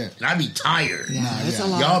 3. And I be tired. It's a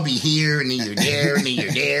lot. Y'all be here, and then you're there, and then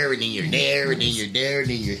you're there, and then you're there, and then you're there, and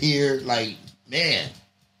then you're here. Like, man.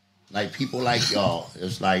 Like, people like y'all,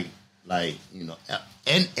 it's like, and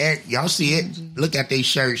y'all see it. Look at they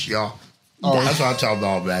shirts, y'all. Oh, that's what I'm talking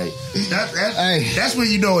about, man. That's when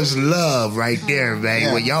you know it's love right there, man.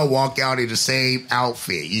 Yeah. When y'all walk out in the same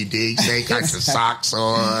outfit, you dig? Same kinds of socks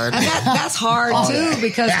on. And that's hard too,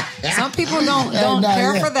 because some people don't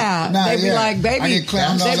care for that. They be like, baby, I get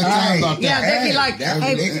clowned all the time about that. Yeah, they be like,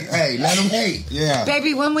 hey, let them hate. Yeah,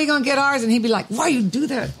 baby, when we gonna get ours? And he'd be like, why you do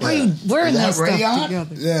that? Why you wearing that stuff together?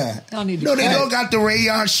 Yeah, don't need to. No, they don't got the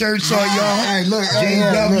rayon shirts on, y'all. Hey, look,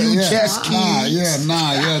 JW chest keys.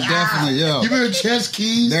 Definitely. You remember chest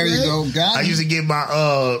keys? There you go. Got it. I used to get my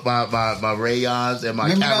rayons and my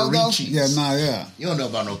Cavaricis. You don't know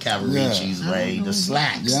about no Cavaricis, Ray. The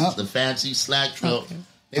slacks, the fancy slack truck.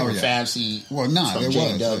 They were fancy. Well, they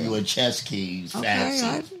JW and chest keys,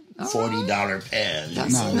 fancy. $40 pants. That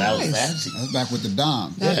was fancy. That's back with the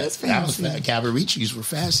Dom. That is fancy. Cavaricis were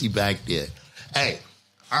fancy back then. Hey,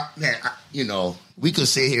 we could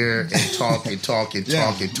sit here and talk and talk,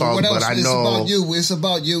 but I know it's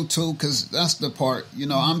about you too, because that's the part.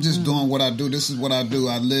 I'm just doing what I do. This is what I do.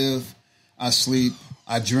 I live, I sleep,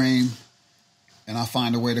 I dream, and I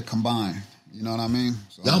find a way to combine. You know what I mean?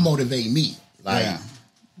 So, y'all motivate me. Like,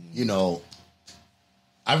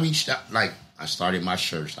 I reached out. Like, I started my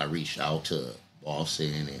shirts. I reached out to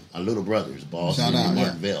Boston and my little brothers, Boston and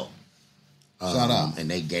Markville. Shout out. And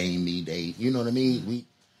they gave me. You know what I mean?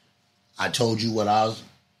 I told you what I was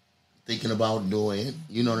thinking about doing.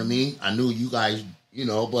 You know what I mean? I knew you guys,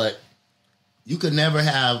 but you could never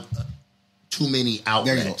have too many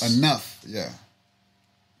outlets. There you go. Enough, yeah.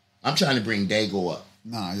 I'm trying to bring Dago up.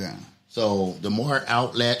 So the more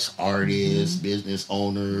outlets, artists, business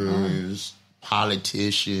owners,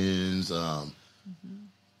 politicians,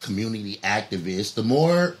 community activists, the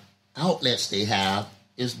more outlets they have,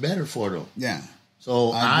 it's better for them. Yeah.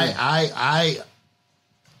 So I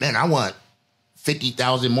want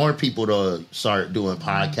 50,000 more people to start doing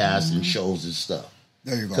podcasts and shows and stuff.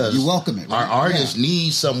 There you go. You welcome it. Right? Our artists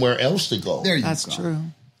need somewhere else to go. There you go. That's true.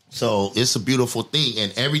 So it's a beautiful thing.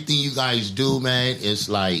 And everything you guys do, man, it's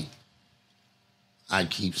like, I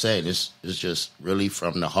keep saying, it's just really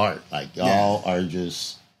from the heart. Like, y'all are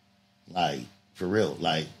just, like, for real,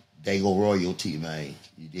 like, Dago royalty, man.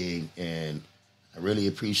 You dig? And I really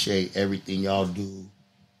appreciate everything y'all do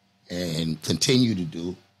and continue to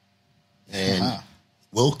do. And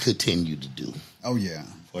we'll continue to do. Oh, yeah.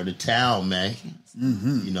 For the town, man.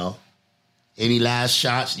 Mm-hmm. Any last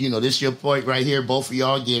shots? This is your point right here. Both of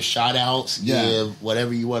y'all give shout outs, give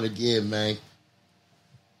whatever you want to give, man.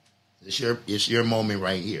 It's your moment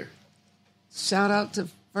right here. Shout out to,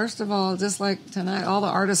 first of all, just like tonight, all the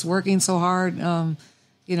artists working so hard,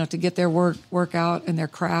 to get their work out and their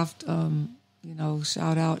craft.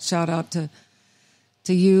 Shout out to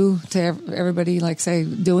you, to everybody, like say,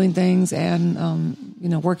 doing things and,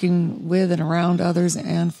 working with and around others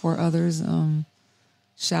and for others.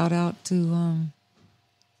 Shout out to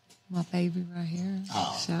my baby right here.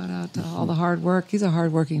 Oh. Shout out to all the hard work. He's a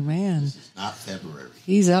hardworking man. This is not February.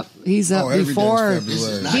 He's up before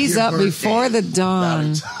the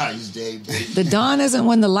dawn. Valentine's Day, baby. The dawn isn't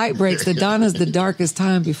when the light breaks. The dawn is the darkest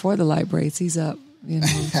time before the light breaks. He's up,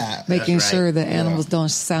 making sure the animals don't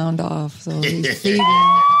sound off. So he's feeding.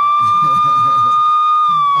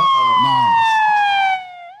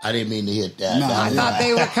 I didn't mean to hit that. No, I thought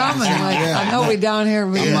they were coming. I know we down here.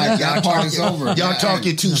 I'm like, that part is over. Y'all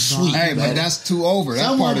talking too sweet. Hey, but that's too over.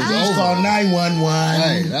 That part is over. Call 911.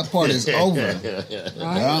 Hey, that part is over.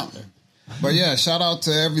 Yeah. But yeah, shout out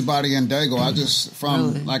to everybody in Dago. I just,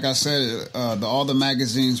 like I said, all the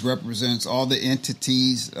magazines represents all the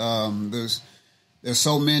entities. There's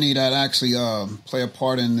so many that actually play a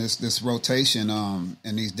part in this rotation and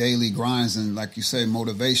these daily grinds and, like you say,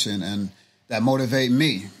 motivation, and that motivate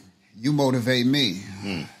me. You motivate me.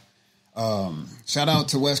 Shout out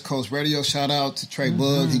to West Coast Radio. Shout out to Trey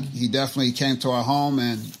Boog. He definitely came to our home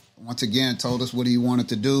and once again told us what he wanted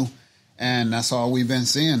to do, and that's all we've been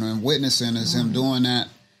seeing and witnessing is him doing that,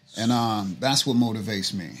 and that's what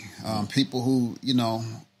motivates me. People who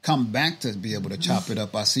come back to be able to chop it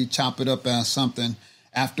up. I see chop it up as something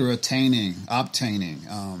after obtaining.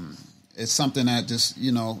 It's something that just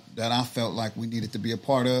that I felt like we needed to be a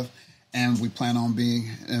part of. And we plan on being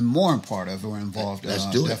more a part of or involved. Let's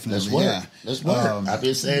do it. Definitely. Let's work. Let's work. I've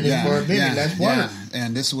been saying this for a minute. Let's work. Yeah.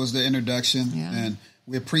 And this was the introduction. Yeah. And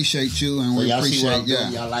we appreciate you. And so we y'all appreciate. See what I'm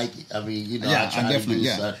doing? Y'all like it? I mean, I try to do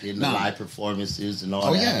stuff in the live performances and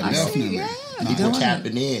all that. Yeah, definitely. People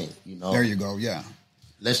tapping in. There you go. Yeah.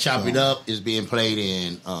 Let's Chop It Up is being played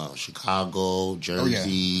in Chicago,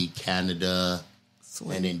 Jersey, Canada,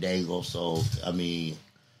 and in Dago. So I mean.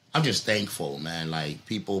 I'm just thankful, man. Like,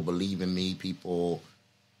 people believe in me. People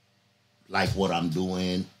like what I'm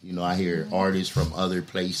doing. I hear artists from other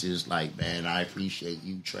places like, man, I appreciate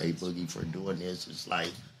you, Trey Boogie, for doing this. It's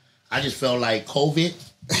like, I just felt like COVID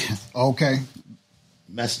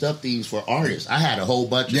messed up things for artists. I had a whole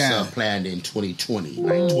bunch of stuff planned in 2020.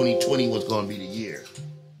 Like, 2020 was going to be the year.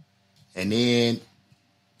 And then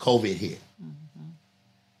COVID hit.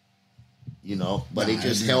 But it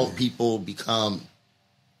just helped people become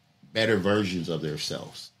better versions of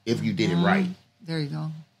themselves if you did it right. There you go.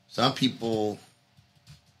 Some people,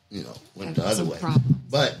 went the other way.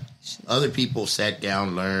 But other people sat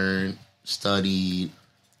down, learned, studied,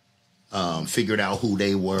 figured out who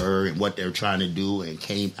they were and what they're trying to do and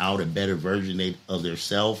came out a better version of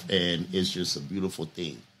themselves. And it's just a beautiful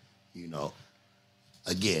thing,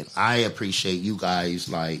 Again, I appreciate you guys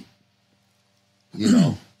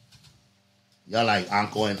y'all like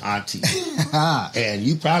uncle and auntie. And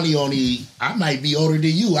you probably I might be older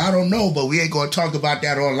than you. I don't know, but we ain't going to talk about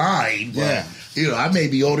that online. But, I may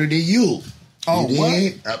be older than you. Oh,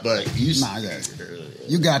 what? But you...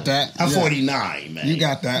 you got that. I'm 49, man. You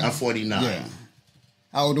got that. I'm 49. Yeah.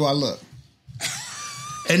 How old do I look?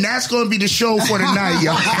 And that's going to be the show for tonight,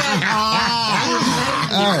 y'all.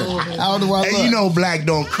 How old do I look? And black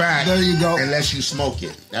don't crack. There you go. Unless you smoke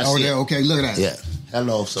it. That's it. Okay, look at that. Yeah.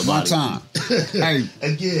 Hello, somebody. One time. Hey.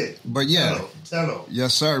 Again. But yeah. Tell them.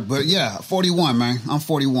 Yes, sir. But yeah, 41, man. I'm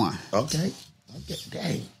 41. Okay.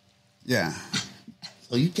 Dang. Yeah.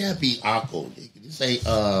 So you can't be awkward. You say,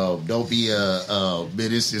 don't be a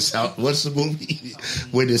menace yourself. What's the movie?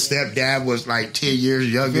 When the stepdad was like 10 years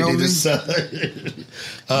younger than his son.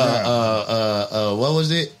 What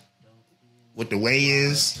was it? With the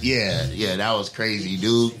weigh-ins? Yeah, that was crazy.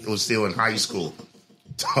 Dude was still in high school.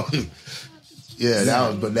 Yeah, that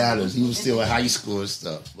was bananas. He was still in high school and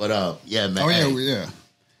stuff. But, yeah, man. Oh, yeah.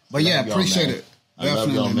 But, yeah, appreciate it. I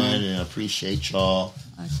love y'all, man, and I appreciate y'all.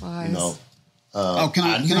 Likewise.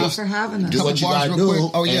 Thanks for having us. Do what you gotta do.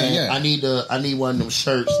 Quick. Oh, yeah. I need one of them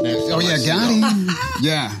shirts next time. Oh, yeah, got him.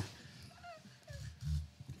 Yeah.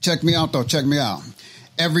 Check me out, though. Check me out.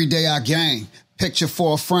 Every day I gain. Picture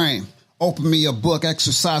for a frame. Open me a book,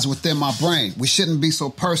 exercise within my brain. We shouldn't be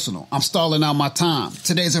so personal. I'm stalling out my time.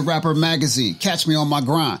 Today's a rapper magazine. Catch me on my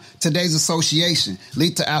grind. Today's association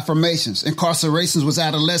lead to affirmations. Incarcerations was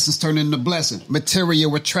adolescence turning into blessing.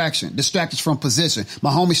 Material retraction. Distractions from position.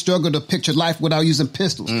 My homies struggle to picture life without using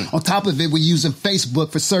pistols. On top of it, we're using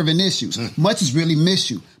Facebook for serving issues. Much as really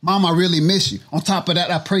miss you. Mom, I really miss you. On top of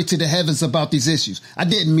that, I pray to the heavens about these issues. I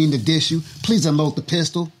didn't mean to dish you. Please unload the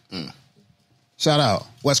pistol. Shout out.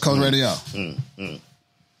 West Coast Radio. I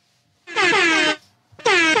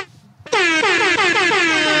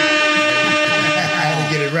had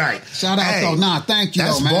to get it right. Shout out, though. Nah, thank you,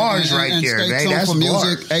 that's though, man. Bars right there, stay man. tuned That's for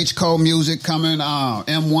music. bars. H. Cole Music coming.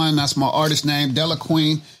 M1, that's my artist name. Della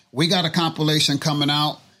Queen. We got a compilation coming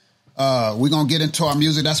out. We're going to get into our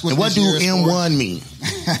music. That's what do M1 mean?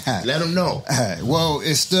 Let them know. Well,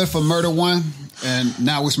 it stood for Murder One, and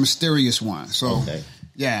now it's Mysterious One. So,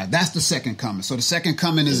 yeah, that's the second coming. So the second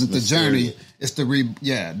coming isn't the journey. It's the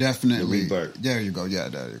definitely. The rebirth. There you go. Yeah,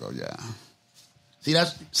 there you go. Yeah.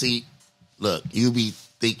 Look, you be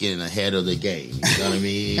thinking ahead of the game. You know what I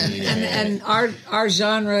mean? and our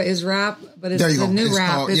genre is rap, but it's the new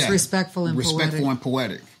rap. Called, it's respectful and poetic. Respectful and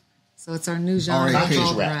poetic. So it's our new genre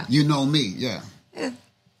called rap. You know me, yeah.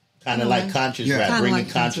 Kind of like conscious rap, bringing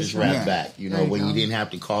conscious rap back. You know, when you didn't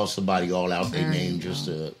have to call somebody all out their name just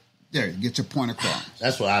to... Yeah, get your point across.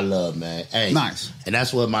 That's what I love, man. Hey, nice. And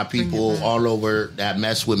that's what my people all over that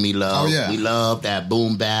mess with me love. Oh, yeah. We love that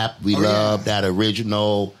boom bap. We love that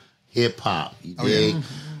original hip hop. You dig? Yeah.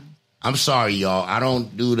 I'm sorry, y'all. I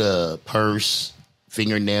don't do the purse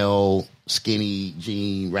fingernail, skinny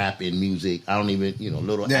jean, rapping music. I don't even,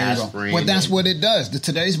 little aspirin. Well, that's what it does. The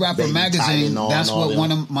Today's Rapper magazine, that's what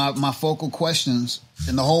one of my focal questions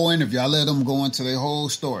in the whole interview. I let them go into their whole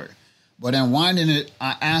story. But in winding it,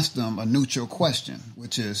 I asked them a neutral question,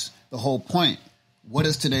 which is the whole point. What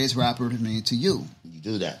does Today's Rapper mean to you? You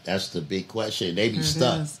do that. That's the big question. They be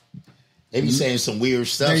stuck. They be saying some weird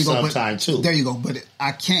stuff sometimes too. There you go. But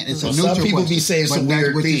I can't. It's a neutral question. Some people be saying some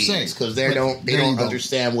weird things because they don't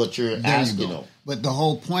understand what you're asking them. But the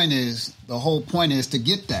whole point is to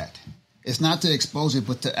get that. It's not to expose it,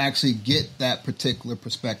 but to actually get that particular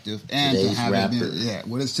perspective and today's to have rapper. it.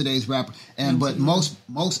 What is today's rapper? And but most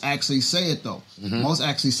actually say it though. Mm-hmm. Most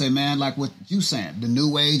actually say, man, like what you saying, the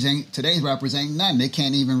new age ain't today's rappers ain't nothing. They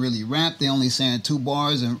can't even really rap. They only saying 2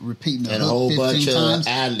 bars and repeating the hook 15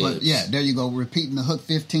 times. But yeah, there you go, repeating the hook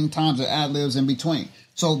 15 times or ad libs in between.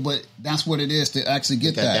 So, but that's what it is to actually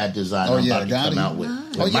get that design. Oh yeah, got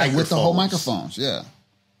it. With the whole microphones. Yeah,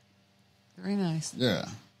 very nice. Yeah.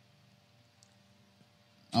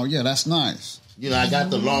 Oh yeah, that's nice. I got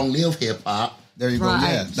the long live hip hop. There you go.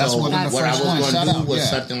 Yeah, that's one of the what I first was going to do was yeah.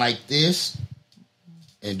 something like this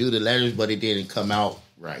and do the letters, but it didn't come out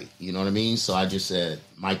right. You know what I mean? So I just said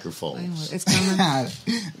microphones. It's coming.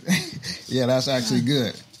 Yeah, that's actually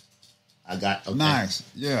good. I got nice.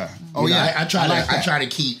 Yeah. I try to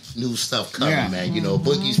keep new stuff coming, man.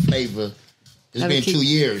 Boogie's Flavor. It's been 2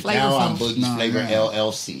 years now. I'm Boogie's Flavor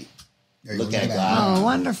LLC. Look at God. Oh,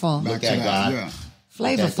 wonderful. Look at God. Yeah.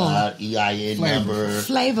 Flavorful. EIN number.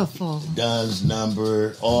 Flavorful. Dunn's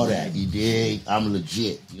number. All that. You dig? I'm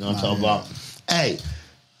legit. You know what I'm talking about? Hey,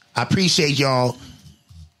 I appreciate y'all.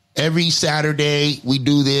 Every Saturday we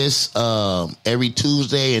do this. Every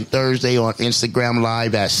Tuesday and Thursday on Instagram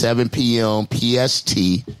Live at 7 p.m.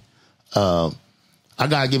 PST. I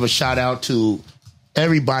got to give a shout out to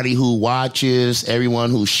everybody who watches, everyone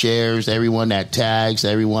who shares, everyone that tags,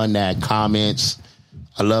 everyone that comments.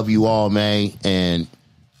 I love you all, man. And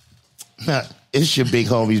it's your big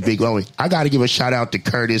homies, big homie. I got to give a shout out to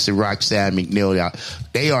Curtis and Roxanne McNiel.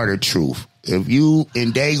 They are the truth. If you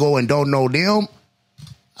in Dago and don't know them,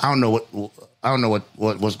 I don't know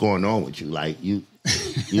what's going on with you. Like you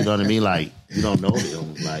know what I mean? Like you don't know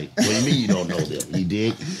them. Like what do you mean you don't know them? You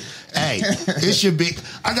dig? Hey, it's your big.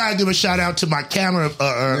 I gotta give a shout out to my camera.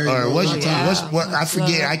 What I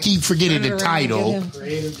forget. I keep forgetting the title.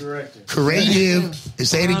 Creative director. Creative.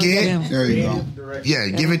 Say it again. There you go. Director. Yeah,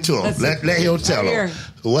 give it to him. Let him tell him.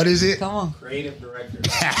 What is it? Come on. Creative director.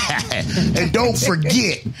 And don't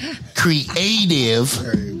forget, creative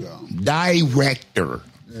There you go. director.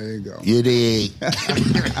 There you go. You dig?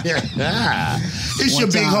 It's your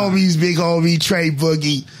big homie Trey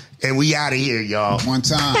Boogie. And we out of here, y'all. One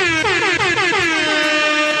time.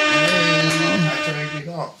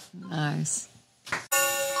 Nice.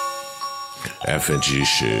 FngHaze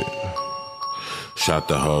shit. Shot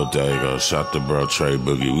the whole day, go. Shot the bro Trey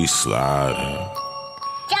Boogie. We slide.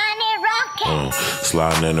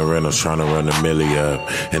 Sliding in the rentals, trying to run a milli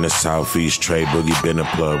up. In the southeast, Trey Boogie been a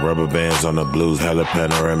plug. Rubber bands on the blues, hella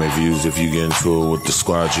panoramic views. If you get into it with the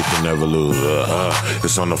squad, you can never lose.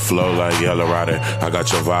 It's on the flow like Yellow Rider. I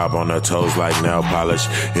got your vibe on her toes like nail polish.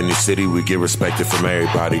 In the city, we get respected from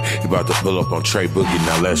everybody. You about to pull up on Trey Boogie,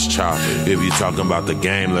 now let's chop. If you talking about the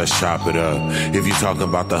game, let's chop it up. If you talking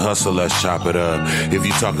about the hustle, let's chop it up. If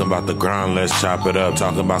you talking about the grind, let's chop it up.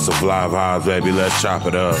 Talking about some live highs, baby, let's chop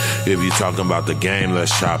it up. If you talking about the game,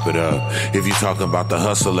 let's chop it up. If you talking about the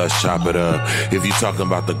hustle, let's chop it up. If you talking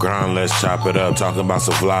about the grind, let's chop it up. Talking about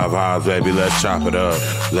some live highs, baby, let's chop it up.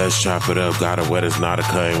 Let's chop it up. Got it wet, it's not a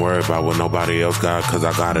cut. Ain't worried about what nobody else got, cause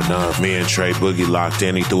I got it done. Me and Trey Boogie locked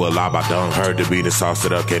in, he threw a lob, I done. Heard the beat and sauced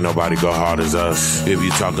it up, can't nobody go hard as us. If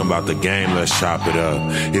you talking about the game, let's chop it up.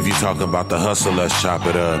 If you talking about the hustle, let's chop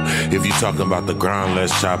it up. If you talking about the grind,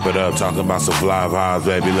 let's chop it up. Talking about some live highs,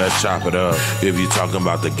 baby, let's chop it up. If you talking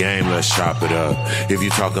about the game, let's chop it up. If you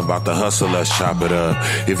talking about the hustle, let's chop it up.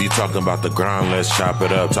 If you talking about the grind, let's chop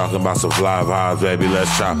it up. Talking about some live highs, baby,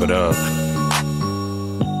 let's chop it up.